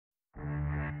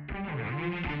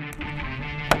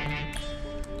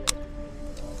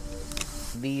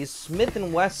the Smith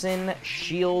 & Wesson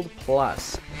Shield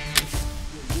Plus.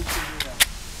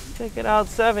 Check it out,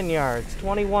 7 yards,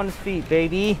 21 feet,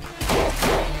 baby.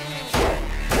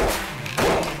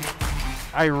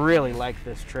 I really like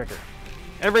this trigger.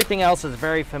 Everything else is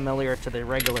very familiar to the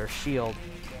regular Shield,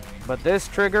 but this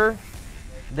trigger,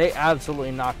 they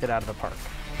absolutely knocked it out of the park.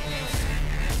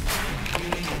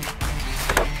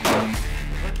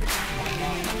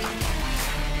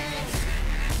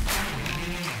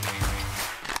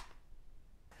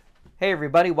 Hey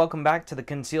everybody, welcome back to the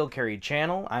Concealed Carry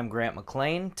channel. I'm Grant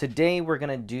McLean. Today we're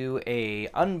going to do a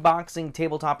unboxing,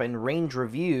 tabletop, and range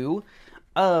review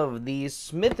of the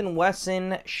Smith &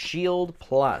 Wesson Shield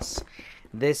Plus.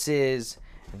 This is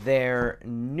their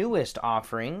newest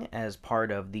offering as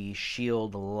part of the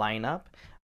Shield lineup.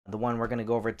 The one we're going to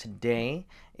go over today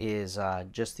is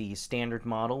just the standard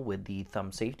model with the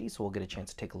thumb safety, so we'll get a chance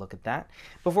to take a look at that.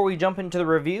 Before we jump into the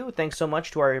review, thanks so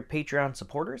much to our Patreon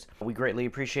supporters. We greatly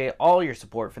appreciate all your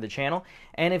support for the channel,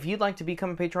 and if you'd like to become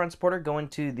a Patreon supporter, go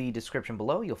into the description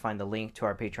below. You'll find the link to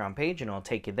our Patreon page, and it'll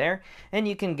take you there, and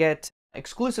you can get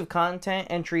exclusive content,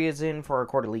 entry is in for our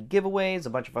quarterly giveaways, a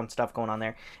bunch of fun stuff going on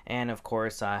there, and of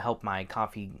course help my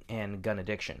coffee and gun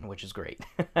addiction, which is great.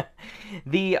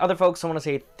 The other folks I want to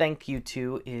say thank you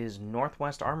to is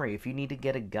Northwest Armory. If you need to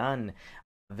get a gun,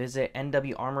 visit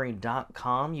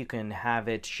nwarmory.com. You can have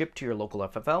it shipped to your local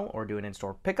FFL or do an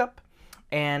in-store pickup.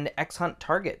 And X-Hunt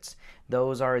targets.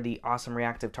 Those are the awesome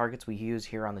reactive targets we use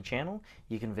here on the channel.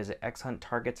 You can visit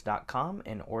xhunttargets.com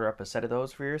and order up a set of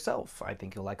those for yourself. I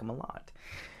think you'll like them a lot.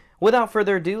 Without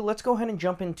further ado, let's go ahead and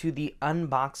jump into the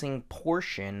unboxing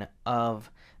portion of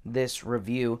this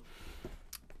review.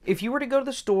 If you were to go to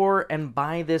the store and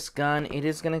buy this gun, it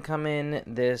is going to come in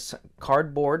this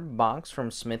cardboard box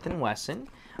from Smith & Wesson.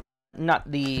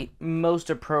 Not the most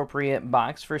appropriate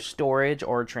box for storage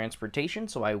or transportation,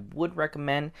 so I would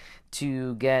recommend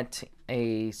to get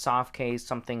a soft case,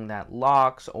 something that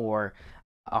locks, or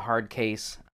a hard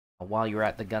case while you're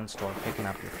at the gun store picking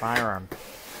up your firearm.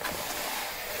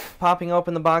 Popping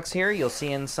open the box here, you'll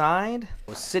see inside,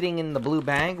 sitting in the blue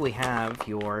bag, we have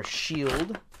your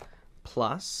Shield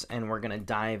Plus, and we're going to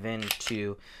dive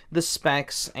into the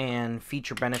specs and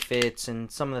feature benefits and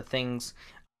some of the things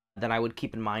that I would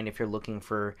keep in mind if you're looking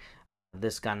for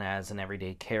this gun as an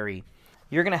everyday carry.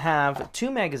 You're going to have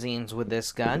 2 magazines with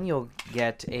this gun. You'll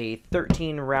get a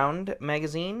 13-round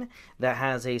magazine that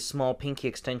has a small pinky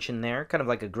extension there, kind of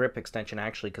like a grip extension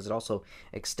actually, because it also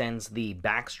extends the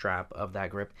back strap of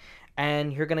that grip.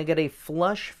 And you're going to get a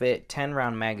flush fit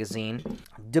 10-round magazine.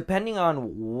 Depending on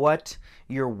what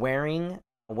you're wearing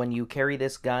when you carry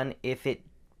this gun, if it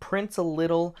prints a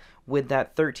little with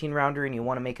that 13-rounder and you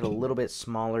want to make it a little bit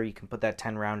smaller, you can put that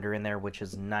 10-rounder in there, which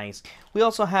is nice. We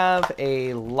also have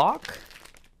a lock,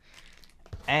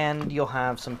 and you'll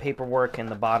have some paperwork in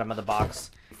the bottom of the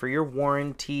box for your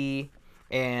warranty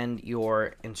and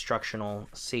your instructional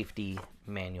safety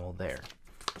manual there.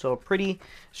 So pretty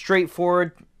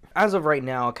straightforward. As of right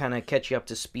now, I'll kind of catch you up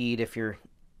to speed if you're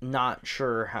not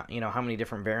sure how, how many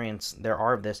different variants there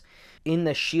are of this. In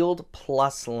the Shield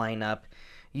Plus lineup,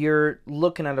 you're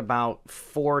looking at about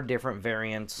 4 different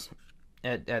variants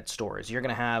at stores. You're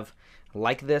going to have,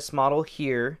 like this model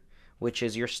here, which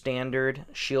is your standard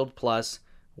Shield Plus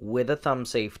with a thumb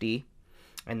safety.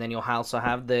 And then you'll also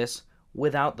have this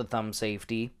without the thumb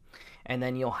safety. And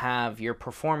then you'll have your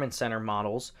Performance Center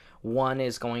models. One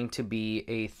is going to be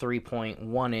a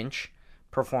 3.1-inch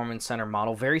Performance Center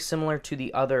model, very similar to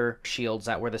the other Shields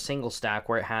that were the single stack,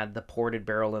 where it had the ported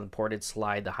barrel and the ported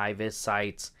slide, the high-vis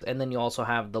sights. And then you also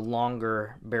have the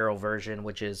longer barrel version,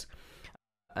 which is,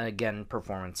 again,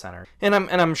 Performance Center. And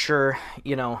I'm sure,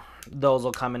 those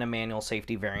will come in a manual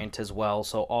safety variant as well.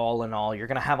 So all in all, you're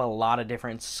going to have a lot of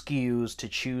different SKUs to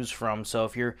choose from. So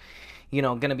if you're,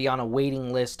 going to be on a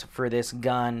waiting list for this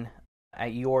gun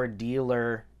at your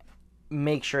dealer,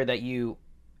 make sure that you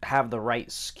have the right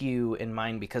SKU in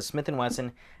mind, because Smith &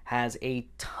 Wesson has a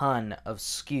ton of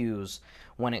SKUs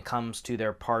when it comes to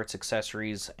their parts,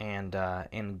 accessories, and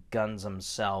guns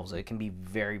themselves. It can be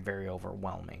very, very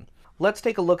overwhelming. Let's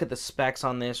take a look at the specs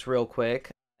on this real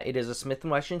quick. It is a Smith &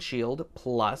 Wesson Shield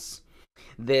Plus.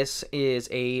 This is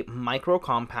a micro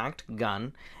compact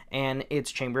gun, and it's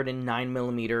chambered in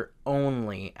 9mm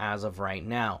only as of right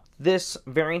now. This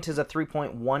variant is a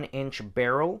 3.1-inch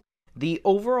barrel. The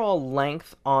overall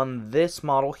length on this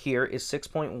model here is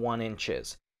 6.1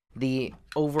 inches. The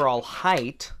overall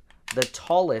height, the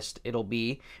tallest it'll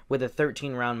be with a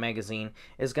 13-round magazine,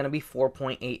 is going to be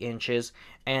 4.8 inches,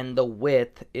 and the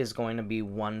width is going to be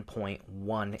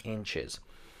 1.1 inches.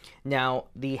 Now,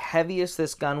 the heaviest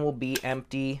this gun will be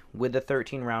empty with the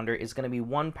 13 rounder is going to be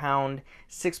 1 pound,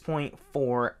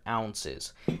 6.4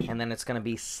 ounces. And then it's going to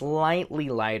be slightly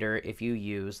lighter if you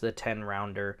use the 10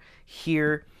 rounder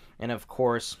here. And of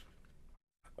course,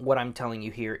 what I'm telling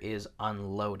you here is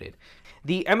unloaded.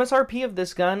 The MSRP of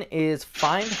this gun is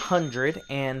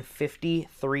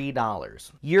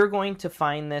 $553. You're going to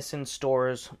find this in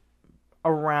stores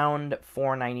around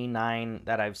 $4.99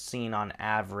 that I've seen on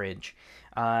average.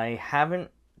 I haven't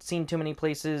seen too many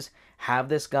places have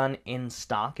this gun in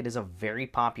stock. It is a very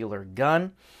popular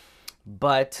gun,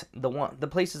 but the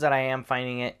places that I am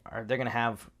finding it are they're gonna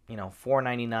have, you know,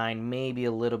 $4.99, maybe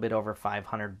a little bit over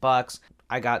 $500.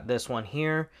 I got this one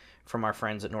here from our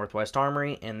friends at Northwest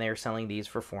Armory, and they're selling these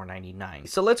for $4.99.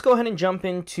 So let's go ahead and jump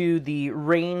into the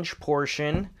range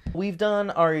portion. We've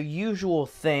done our usual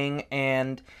thing,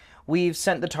 and we've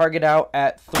sent the target out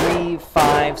at 3,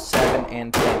 5, 7,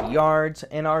 and 10 yards,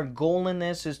 and our goal in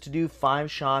this is to do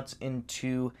 5 shots in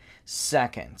 2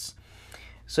 seconds.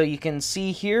 So you can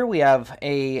see here we have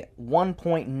a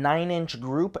 1.9-inch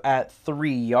group at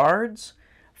 3 yards,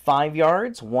 5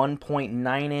 yards,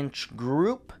 1.9-inch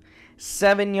group,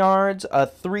 7 yards, a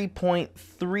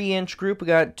 3.3-inch group. We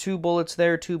got 2 bullets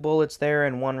there, 2 bullets there,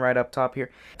 and 1 right up top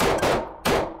here.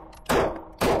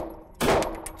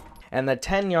 And the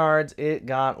 10 yards, it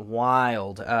got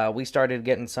wild. We started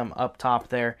getting some up top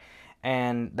there,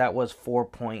 and that was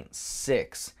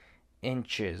 4.6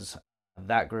 inches,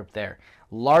 that group there.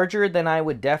 Larger than I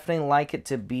would definitely like it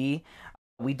to be.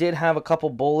 We did have a couple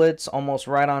bullets almost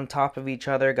right on top of each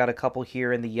other. Got a couple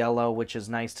here in the yellow, which is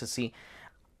nice to see.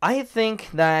 I think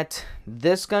that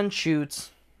this gun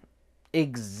shoots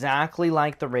exactly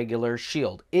like the regular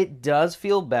Shield. It does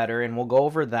feel better, and we'll go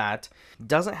over that.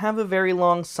 Doesn't have a very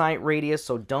long sight radius,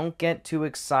 so don't get too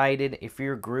excited if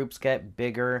your groups get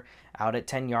bigger out at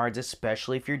 10 yards,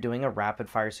 especially if you're doing a rapid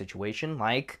fire situation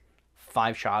like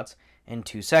 5 shots in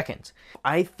 2 seconds.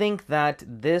 I think that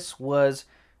this was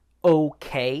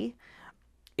okay.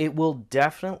 It will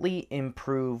definitely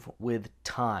improve with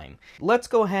time. Let's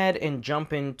go ahead and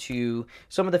jump into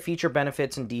some of the feature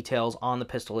benefits and details on the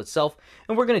pistol itself.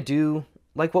 And we're going to do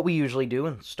like what we usually do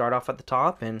and start off at the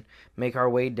top and make our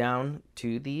way down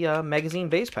to the magazine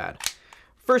base pad.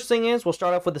 First thing is we'll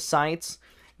start off with the sights.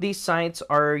 These sights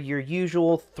are your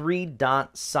usual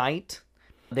 3-dot sight.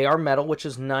 They are metal, which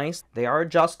is nice. They are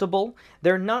adjustable.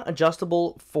 They're not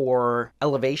adjustable for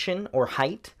elevation or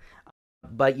height,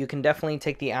 but you can definitely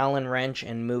take the Allen wrench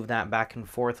and move that back and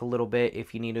forth a little bit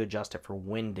if you need to adjust it for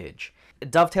windage. A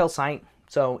dovetail sight,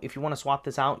 so if you want to swap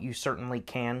this out, you certainly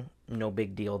can. No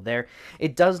big deal there.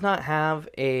 It does not have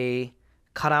a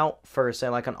cutout for, say,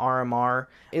 like an RMR.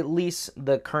 At least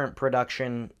the current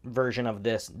production version of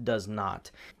this does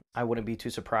not. I wouldn't be too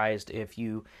surprised if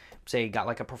you, say, got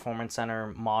like a Performance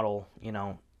Center model, you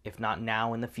know, if not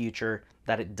now in the future,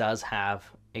 that it does have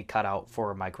a cutout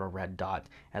for a micro red dot,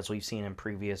 as we've seen in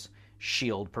previous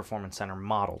Shield Performance Center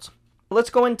models. Let's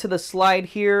go into the slide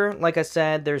here. Like I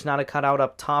said, there's not a cutout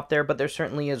up top there, but there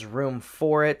certainly is room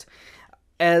for it.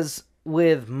 As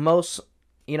with most,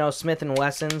 you know, Smith &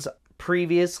 Wessons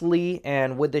previously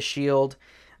and with the Shield,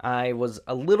 I was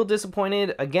a little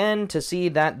disappointed, again, to see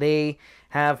that they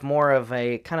have more of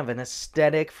a kind of an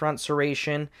aesthetic front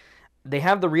serration. They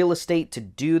have the real estate to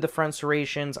do the front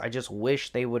serrations. I just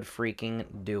wish they would freaking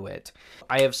do it.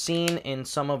 I have seen in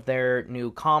some of their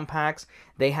new compacts,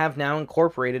 they have now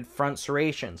incorporated front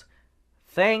serrations.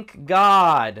 Thank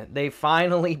God they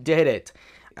finally did it.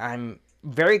 I'm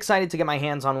very excited to get my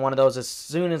hands on one of those as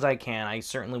soon as I can. I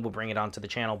certainly will bring it onto the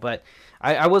channel, but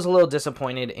I was a little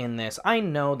disappointed in this. I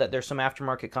know that there's some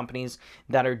aftermarket companies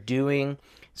that are doing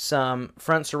some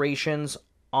front serrations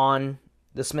on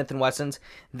the Smith & Wessons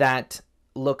that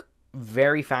look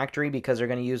very factory because they're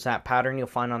going to use that pattern you'll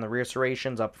find on the rear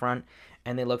serrations up front,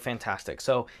 and they look fantastic.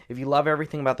 So if you love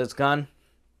everything about this gun,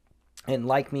 and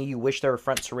like me, you wish there were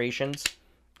front serrations,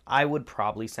 I would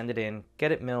probably send it in,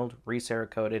 get it milled,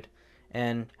 re-Cerakoted,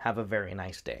 and have a very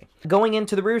nice day. Going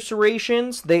into the rear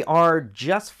serrations, they are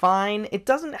just fine. It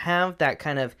doesn't have that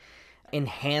kind of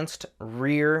enhanced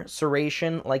rear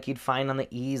serration like you'd find on the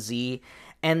EZ,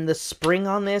 and the spring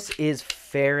on this is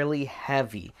fairly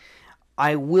heavy.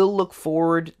 I will look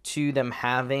forward to them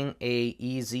having a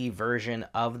EZ version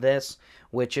of this,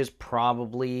 which is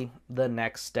probably the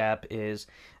next step, is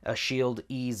a Shield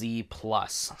EZ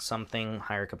Plus, something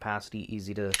higher capacity,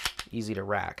 easy to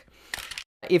rack.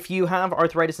 If you have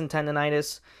arthritis and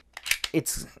tendonitis,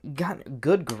 it's got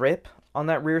good grip on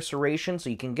that rear serration,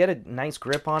 so you can get a nice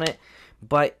grip on it,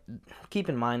 but keep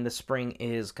in mind the spring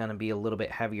is going to be a little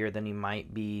bit heavier than you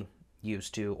might be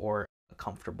used to or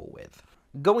comfortable with.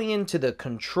 Going into the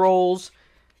controls,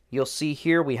 you'll see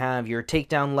here we have your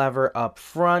takedown lever up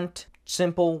front.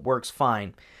 Simple, works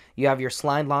fine. You have your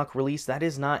slide lock release. That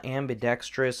is not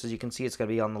ambidextrous. As you can see, it's going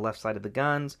to be on the left side of the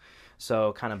guns.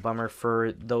 So kind of bummer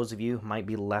for those of you who might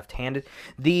be left-handed.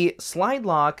 The slide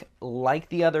lock, like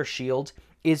the other shields,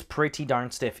 is pretty darn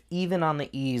stiff, even on the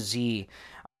EZ.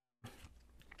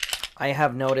 I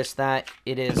have noticed that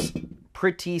it is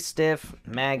pretty stiff,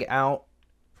 mag out.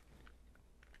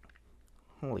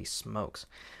 Holy smokes.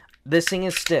 This thing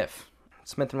is stiff.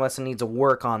 Smith & Wesson needs to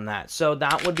work on that. So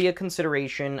that would be a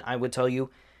consideration, I would tell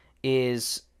you,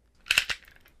 is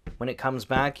when it comes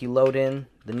back, you load in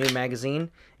the new magazine.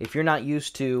 If you're not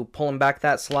used to pulling back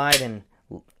that slide and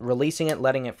releasing it,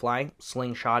 letting it fly,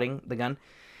 slingshotting the gun,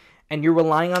 and you're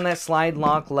relying on that slide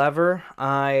lock lever,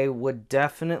 I would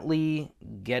definitely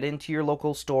get into your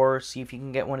local store, see if you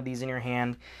can get one of these in your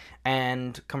hand,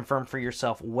 and confirm for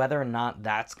yourself whether or not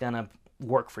that's going to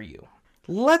work for you.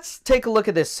 Let's take a look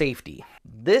at this safety.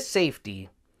 This safety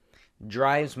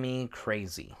drives me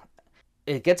crazy.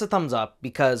 It gets a thumbs up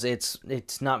because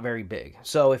it's not very big.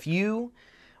 So if you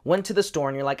went to the store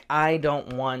and you're like, I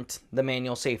don't want the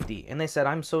manual safety, and they said,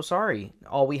 I'm so sorry,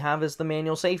 all we have is the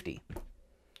manual safety.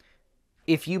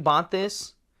 If you bought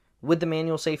this with the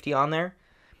manual safety on there,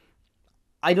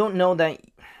 I don't know that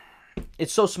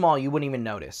it's so small you wouldn't even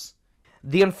notice.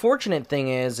 The unfortunate thing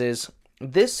is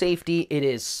this safety, it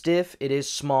is stiff, it is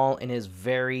small, and is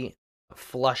very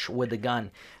flush with the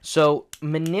gun. So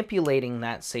manipulating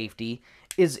that safety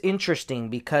is interesting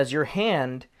because your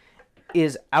hand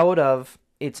is out of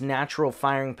its natural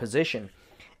firing position.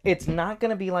 It's not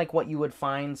going to be like what you would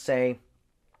find, say,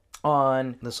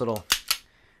 on this little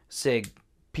SIG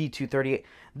P238.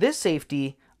 This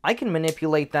safety, I can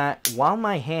manipulate that while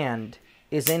my hand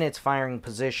is in its firing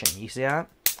position. You see that?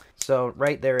 So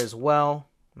right there as well,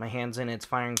 my hand's in its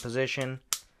firing position.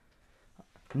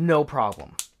 No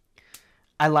problem.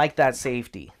 I like that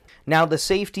safety. Now the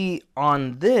safety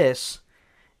on this,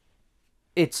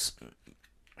 it's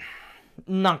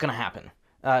not going to happen.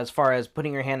 As far as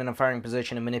putting your hand in a firing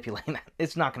position and manipulating that,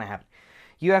 it's not going to happen.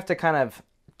 You have to kind of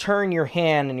turn your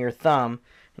hand and your thumb,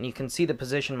 and you can see the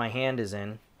position my hand is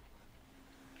in,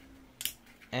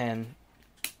 and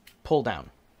pull down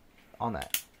on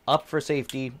that. Up for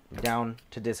safety, down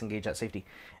to disengage that safety,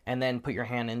 and then put your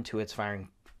hand into its firing,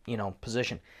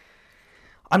 position.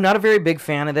 I'm not a very big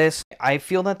fan of this. I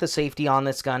feel that the safety on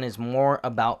this gun is more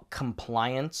about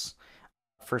compliance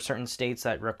for certain states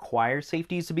that require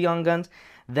safeties to be on guns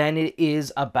than it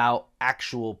is about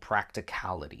actual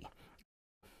practicality.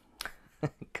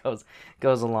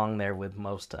 goes along there with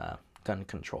most gun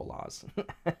control laws.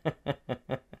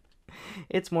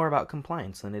 It's more about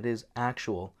compliance than it is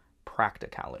actual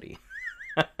practicality.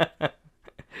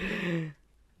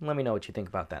 Let me know what you think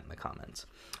about that in the comments.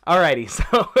 Alrighty,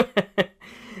 so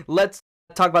let's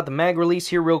talk about the mag release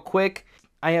here real quick.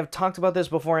 I have talked about this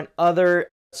before in other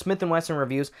Smith & Wesson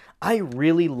reviews. I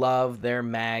really love their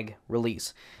mag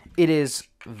release. It is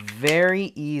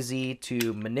very easy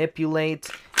to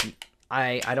manipulate.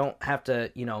 I don't have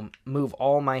to, move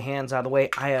all my hands out of the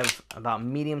way. I have about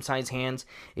medium-sized hands.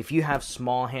 If you have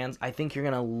small hands, I think you're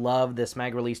going to love this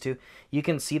mag release too. You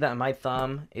can see that my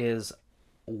thumb is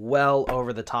well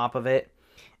over the top of it,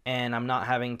 and I'm not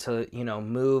having to,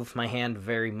 move my hand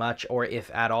very much, or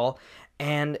if at all.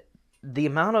 And the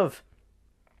amount of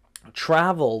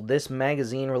travel this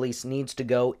magazine release needs to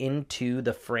go into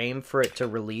the frame for it to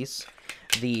release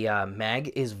the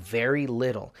mag is very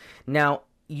little. Now,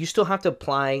 you still have to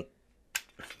apply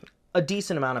a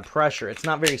decent amount of pressure. It's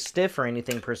not very stiff or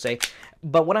anything per se,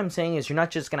 but what I'm saying is you're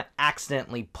not just going to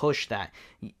accidentally push that.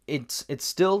 It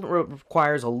still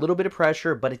requires a little bit of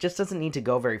pressure, but it just doesn't need to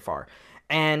go very far.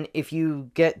 And if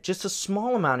you get just a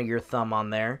small amount of your thumb on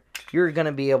there, you're going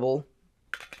to be able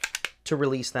to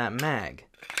release that mag.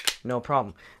 No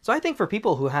problem. So I think for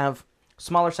people who have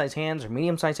smaller size hands or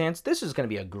medium size hands, this is going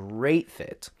to be a great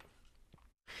fit.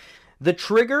 The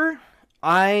trigger,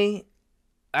 I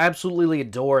absolutely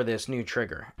adore this new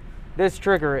trigger. This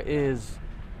trigger is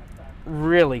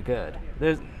really good.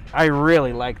 I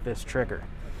really like this trigger.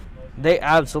 They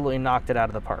absolutely knocked it out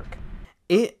of the park.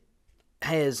 It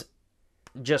has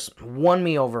just won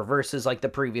me over versus like the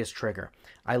previous trigger.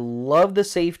 I love the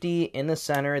safety in the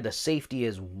center. The safety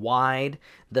is wide.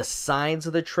 The sides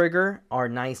of the trigger are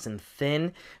nice and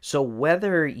thin. So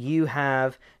whether you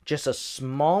have just a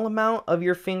small amount of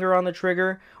your finger on the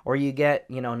trigger, or you get,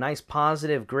 nice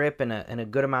positive grip and a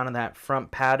good amount of that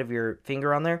front pad of your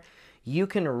finger on there, you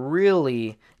can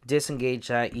really disengage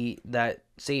that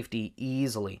safety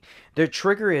easily. The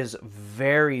trigger is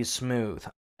very smooth.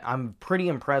 I'm pretty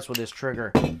impressed with this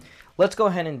trigger. let's go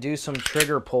ahead and do some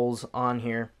trigger pulls on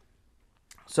here.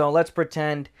 So let's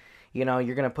pretend, you know,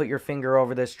 you're going to put your finger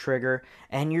over this trigger,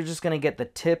 and you're just going to get the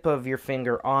tip of your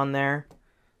finger on there.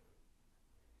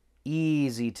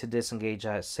 Easy to disengage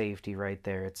that safety right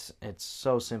there. It's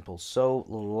so simple, so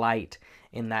light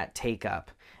in that take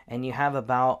up. And you have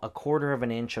about 1/4 of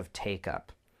an inch of take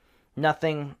up.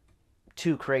 Nothing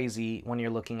too crazy when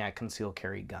you're looking at concealed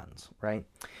carry guns, right?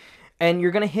 And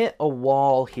you're going to hit a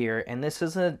wall here, and this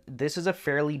is a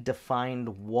fairly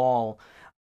defined wall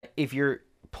if you're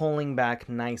pulling back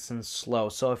nice and slow.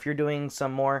 So if you're doing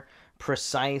some more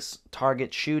precise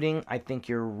target shooting, I think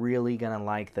you're really going to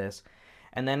like this.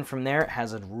 And then from there, it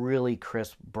has a really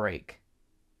crisp break.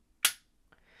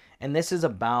 And this is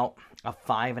about a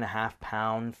 5.5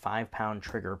 pound, 5 pound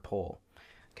trigger pull.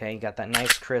 Okay, you got that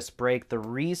nice crisp break. The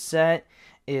reset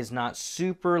is not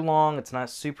super long. It's not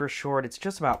super short. It's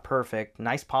just about perfect.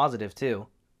 Nice positive too.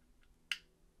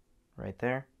 Right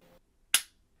there.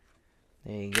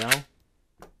 There you go.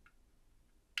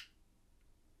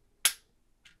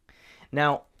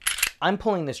 Now, I'm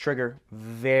pulling this trigger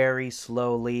very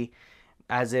slowly,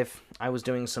 as if I was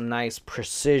doing some nice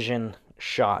precision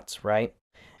shots, right?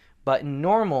 But in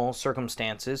normal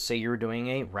circumstances, say you're doing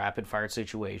a rapid fire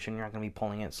situation, you're not going to be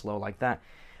pulling it slow like that.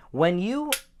 When you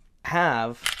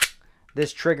have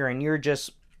this trigger and you're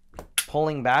just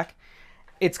pulling back,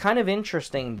 it's kind of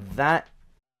interesting that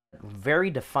very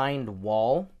defined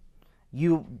wall,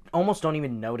 you almost don't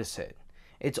even notice it.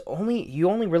 You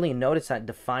only really notice that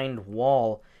defined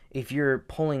wall if you're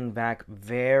pulling back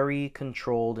very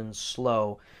controlled and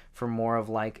slow for more of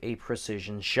like a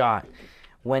precision shot.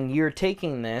 When you're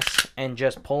taking this and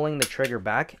just pulling the trigger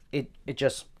back,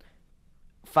 it's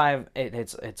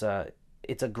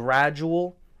a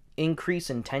gradual increase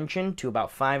in tension to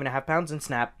about 5.5 pounds and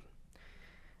snap.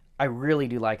 I really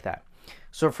do like that.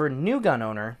 So for a new gun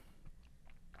owner,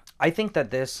 I think that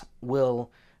this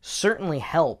will certainly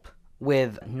help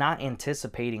with not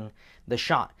anticipating the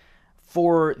shot.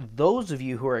 For those of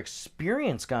you who are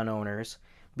experienced gun owners,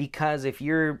 because if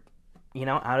you're, you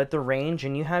know, out at the range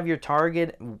and you have your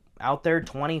target out there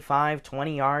 25,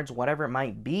 20 yards, whatever it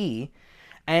might be,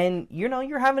 and you know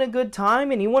you're having a good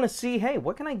time and you want to see, hey,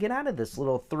 what can I get out of this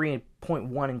little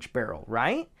 3.1 inch barrel,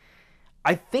 right?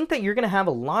 I think that you're going to have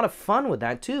a lot of fun with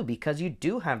that too, because you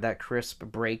do have that crisp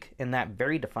break in that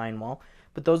very defined wall.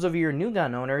 But those of you who are new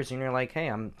gun owners and you're like, hey,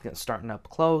 I'm starting up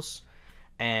close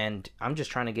and I'm just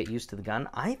trying to get used to the gun,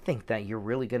 I think that you're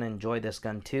really going to enjoy this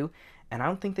gun too. And I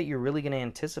don't think that you're really going to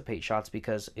anticipate shots,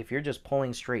 because if you're just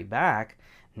pulling straight back,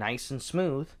 nice and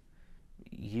smooth,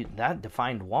 that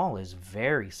defined wall is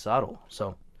very subtle.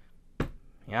 So,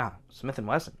 yeah, Smith &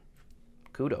 Wesson,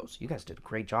 kudos. You guys did a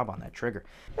great job on that trigger.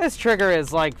 This trigger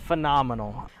is, like,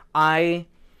 phenomenal. I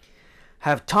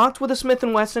have talked with a Smith &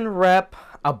 Wesson rep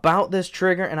about this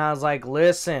trigger, and I was like,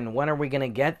 listen, when are we going to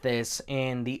get this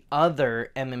in the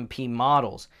other M&P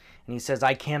models? And he says,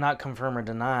 I cannot confirm or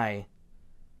deny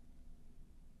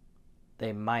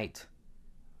they might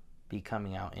be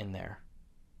coming out in there.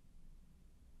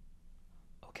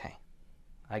 Okay,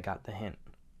 I got the hint.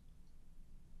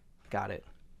 Got it.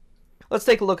 Let's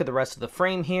take a look at the rest of the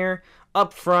frame here.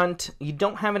 Up front, you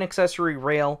don't have an accessory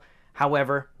rail.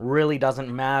 However, really doesn't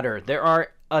matter. There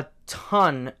are a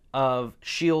ton of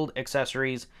shield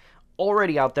accessories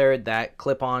already out there that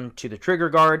clip on to the trigger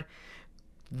guard.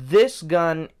 This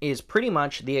gun is pretty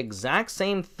much the exact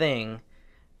same thing.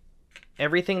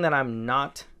 Everything that I'm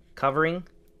not covering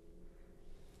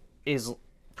is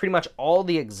pretty much all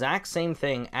the exact same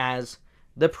thing as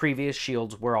the previous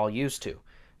shields we're all used to.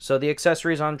 So the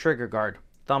accessories on trigger guard,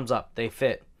 thumbs up, they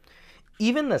fit.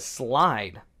 Even the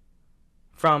slide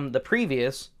from the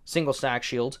previous single stack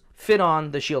shields fit on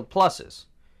the Shield Pluses.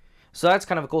 So that's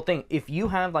kind of a cool thing. If you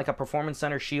have like a Performance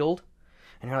Center shield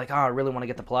and you're like, oh, I really want to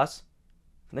get the Plus,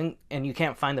 and you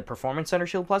can't find the Performance Center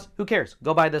Shield Plus, who cares?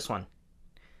 Go buy this one.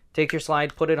 Take your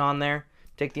slide, put it on there,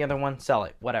 take the other one, sell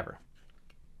it, whatever.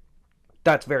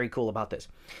 That's very cool about this.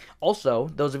 Also,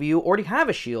 those of you who already have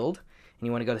a shield and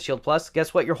you want to go to Shield Plus,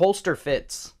 guess what? Your holster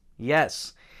fits.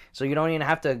 Yes. So you don't even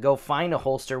have to go find a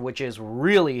holster, which is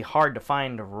really hard to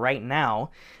find right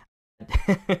now.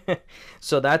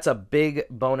 So that's a big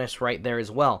bonus right there as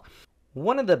well.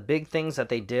 One of the big things that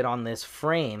they did on this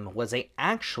frame was they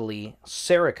actually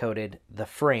Cerakoted the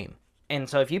frame. And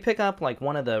so if you pick up like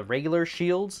one of the regular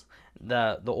shields,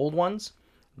 the old ones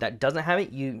that doesn't have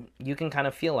it, you can kind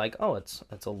of feel like, oh, it's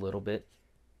a little bit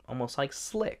almost like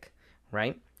slick,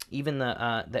 right? Even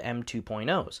the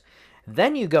M2.0s.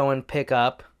 Then you go and pick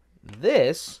up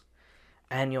this,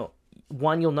 and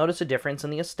one, you'll notice a difference in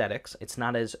the aesthetics. It's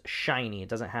not as shiny. It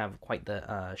doesn't have quite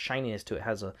the shininess to it. It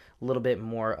has a little bit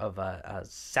more of a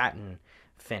satin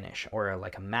finish, or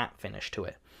like a matte finish to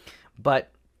it.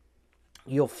 But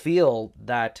you'll feel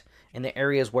that in the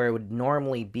areas where it would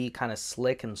normally be kind of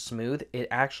slick and smooth, it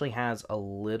actually has a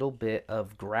little bit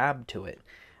of grab to it.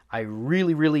 I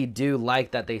really, really do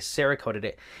like that they Cerakoted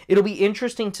it. It'll be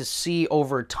interesting to see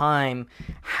over time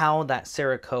how that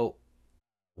Cerakote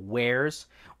wears,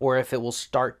 or if it will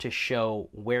start to show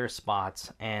wear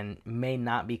spots and may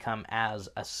not become as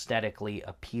aesthetically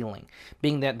appealing.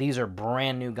 Being that these are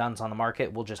brand new guns on the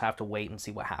market, we'll just have to wait and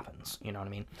see what happens. You know what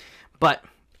I mean? But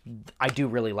I do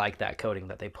really like that coating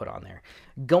that they put on there.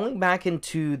 Going back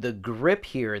into the grip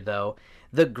here, though,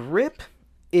 the grip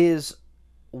is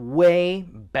way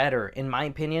better, in my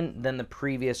opinion, than the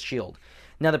previous shield.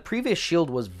 Now, the previous shield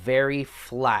was very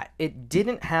flat. It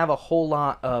didn't have a whole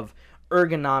lot of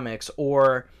ergonomics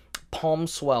or palm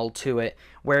swell to it,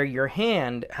 where your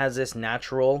hand has this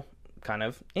natural kind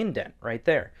of indent right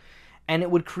there. And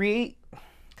it would create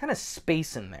kind of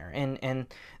space in there. And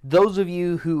those of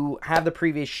you who have the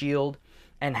previous shield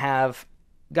and have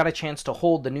got a chance to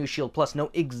hold the new Shield Plus know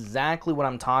exactly what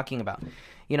I'm talking about.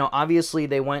 You know, obviously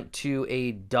they went to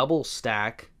a double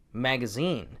stack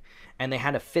magazine and they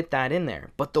had to fit that in there.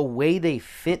 But the way they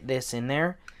fit this in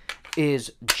there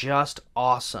is just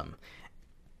awesome.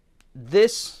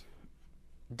 This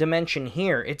dimension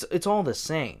here, it's all the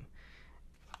same.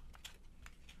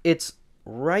 It's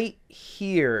right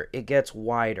here it gets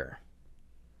wider.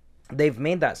 They've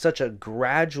made that such a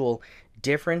gradual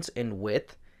difference in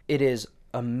width. It is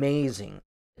amazing.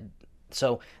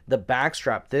 So the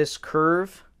backstrap, this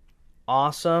curve,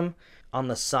 awesome. On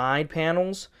the side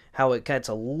panels, how it gets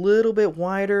a little bit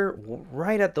wider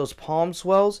right at those palm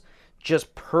swells,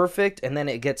 just perfect. And then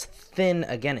it gets thin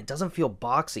again. It doesn't feel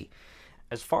boxy.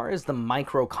 As far as the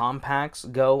micro compacts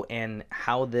go and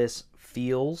how this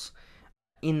feels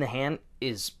in the hand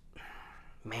is,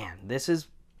 man, this is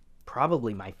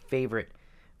probably my favorite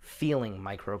feeling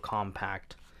micro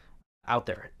compact out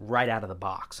there right out of the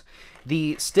box.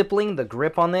 The stippling, the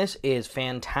grip on this is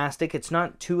fantastic. It's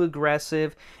not too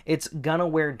aggressive. It's gonna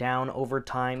wear down over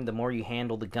time the more you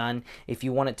handle the gun. If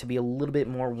you want it to be a little bit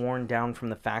more worn down from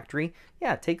the factory,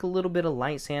 yeah, take a little bit of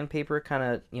light sandpaper, kind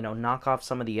of, you know, knock off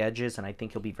some of the edges, and I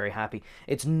think you'll be very happy.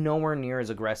 It's nowhere near as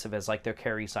aggressive as like their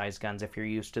carry size guns if you're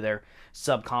used to their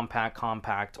subcompact,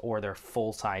 compact, or their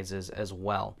full sizes as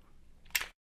well.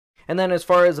 And then as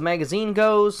far as the magazine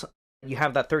goes, you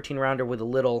have that 13 rounder with a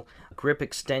little grip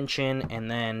extension, and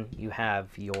then you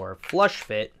have your flush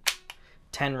fit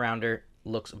 10 rounder.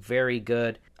 Looks very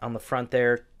good on the front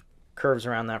there. Curves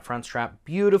around that front strap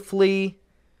beautifully.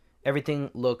 Everything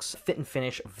looks fit and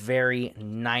finish very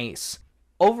nice.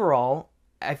 Overall,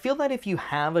 I feel that if you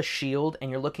have a shield and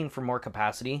you're looking for more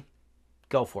capacity,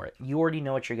 go for it. You already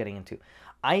know what you're getting into.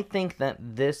 I think that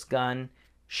this gun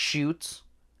shoots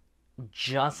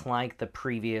just like the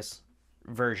previous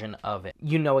version of it.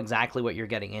 You know exactly what you're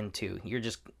getting into. You're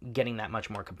just getting that much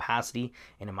more capacity,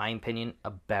 and in my opinion, a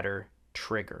better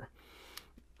trigger.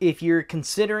 If you're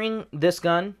considering this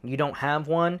gun, you don't have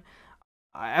one,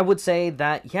 I would say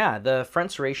that, yeah, the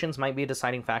front serrations might be a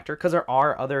deciding factor, because there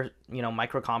are other, you know,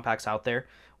 micro compacts out there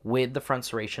with the front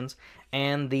serrations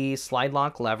and the slide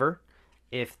lock lever.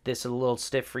 If this is a little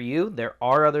stiff for you, there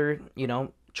are other, you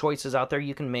know, choices out there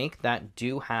you can make that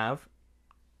do have,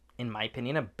 in my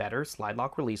opinion, a better slide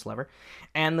lock release lever.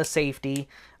 And the safety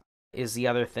is the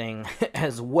other thing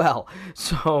as well.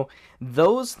 So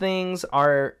those things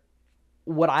are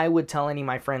what I would tell any of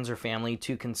my friends or family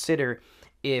to consider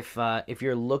if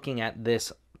you're looking at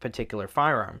this particular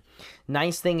firearm.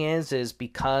 Nice thing is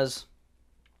because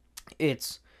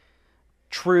it's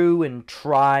true and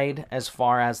tried as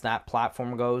far as that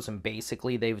platform goes, and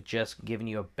basically they've just given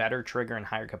you a better trigger and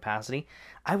higher capacity,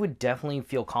 I would definitely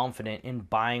feel confident in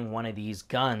buying one of these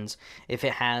guns if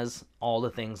it has all the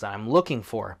things that I'm looking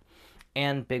for.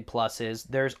 And big plus is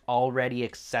there's already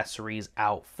accessories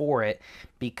out for it,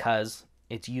 because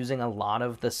it's using a lot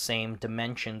of the same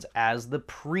dimensions as the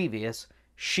previous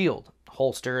shield.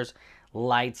 Holsters,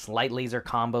 lights, light laser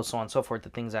combo, so on and so forth, the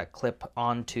things that clip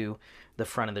onto the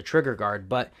front of the trigger guard.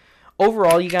 But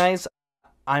overall, you guys,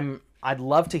 I'd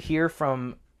love to hear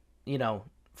from, you know,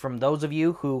 from those of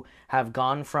you who have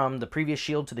gone from the previous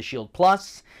shield to the Shield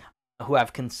Plus, who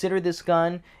have considered this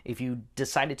gun. If you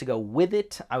decided to go with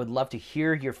it, I would love to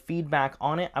hear your feedback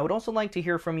on it. I would also like to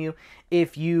hear from you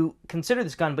if you consider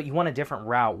this gun but you want a different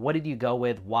route. What did you go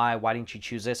with? Why didn't you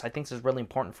choose this? I think this is really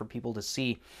important for people to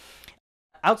see.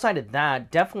 Outside of that,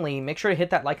 definitely make sure to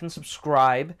hit that like and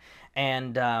subscribe.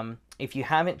 And If you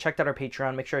haven't checked out our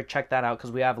Patreon, make sure to check that out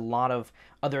because we have a lot of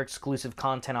other exclusive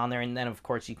content on there. And then, of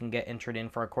course, you can get entered in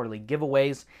for our quarterly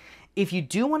giveaways. If you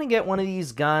do want to get one of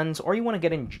these guns, or you want to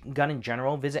get a gun in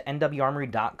general, visit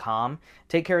nwarmory.com.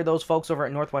 Take care of those folks over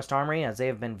at Northwest Armory, as they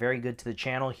have been very good to the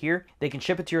channel here. They can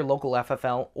ship it to your local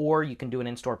FFL, or you can do an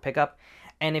in-store pickup.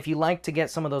 And if you like to get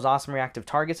some of those awesome reactive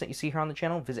targets that you see here on the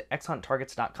channel, visit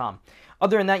xhunttargets.com.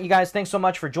 Other than that, you guys, thanks so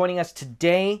much for joining us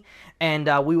today, and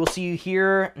we will see you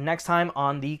here next time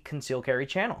on the Conceal Carry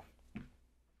channel.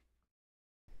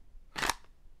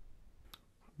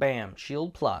 Bam,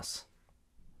 Shield Plus.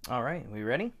 All right, we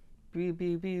ready? Pew,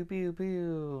 pew, pew, pew,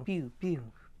 pew. Pew, pew,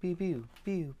 pew, pew,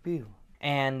 pew, pew.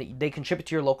 And they can ship it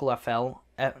to your local FL.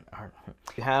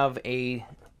 You have a,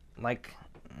 like,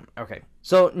 okay.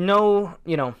 So, no,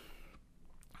 you know,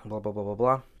 blah, blah, blah, blah,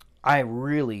 blah. I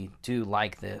really do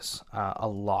like this a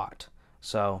lot.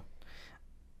 So,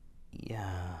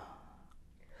 yeah.